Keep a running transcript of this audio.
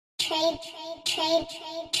Trade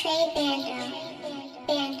bando.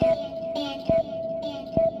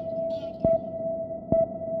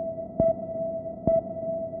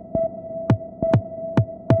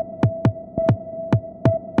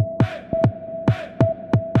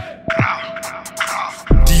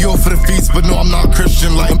 For the feast, but no, I'm not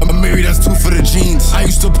Christian. Like I'm married, that's 2 for the jeans. I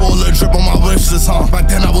used to pull a drip on my wish list, huh? Back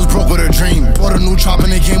then I was broke with a dream. Bought a new chop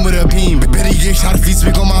and it came with a beam. Betty get shot if he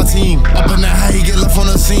speak on my team. Up in the hat, he get left on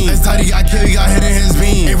the scene. His daddy got killed, he got hit in his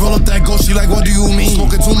beam. Hey, roll up that ghost, she like, what do you mean?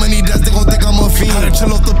 Smoking too many deaths, they gon' think I'm a fiend. Had to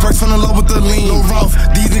chill off the perks, fell in love with the lean. No Ralph,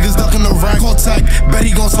 these niggas ducking the rack. Call tech, bet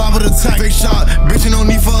he gon' slide with a tech. Fake shot, bitch, you no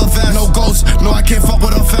need for a vest. No ghost, no, I can't fuck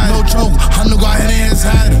with a fat. No joke, I knew got hit in his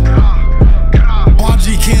head.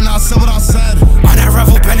 G cannot say what I said. On that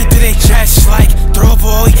revel, bending through their chest. Like, throw a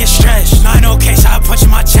ball, he get stretched. 9-0 so I punch in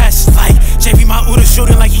my chest. Like, JP my Uda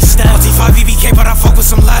shooting like he stepped. T5 BBK, but I fuck with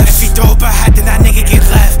some left. If he throw up a hat, then that nigga get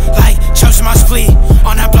left. Like, chops in my spleen.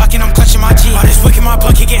 On that block and I'm clutching my G. All this wick in my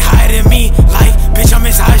blood can get higher than me. Like, bitch, I'm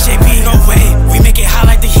as high as JP. No way, we make it high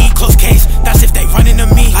like the heat. Close case, that's if they run into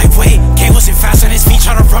me. Like, wait, K wasn't fast on his feet.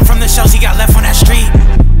 Try to run from the shells he got left on that street.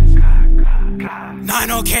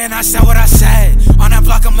 9-0 and I said what I said. On that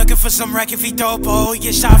block I'm looking for some wreck. If he throw a ball, he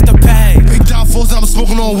get shot off the peg. Big down fools, I'm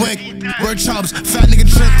smoking on wick. Word chops, fat nigga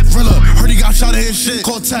trick. Thriller, heard he got shot at his shit.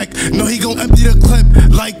 Call tech, no he gon' empty the clip.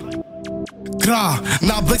 Like, grah,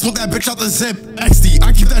 nah Blake smoke that bitch out the zip. XD,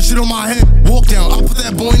 I keep that shit on my hip. Walk down, I put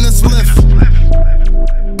that boy in the spliff.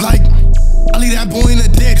 Like, I leave that boy in the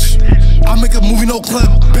ditch. I make a movie, no clip.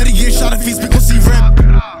 Bet he get shot if he speak, gon' see rip.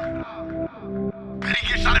 Bet he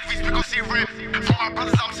get shot if he speak, gon' see rip. For my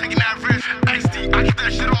brothers, I'm taking that risk. XD, I keep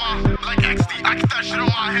that shit on my, like XD, I keep that shit on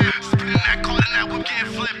my hip. Spinning that card and that whip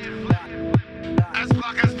getting flipped.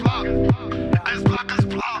 S-block, S-block, S-block,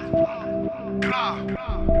 S-block.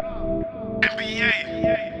 NBA.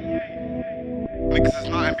 Niggas is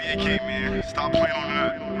not NBA, man. Stop playing on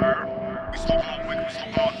that.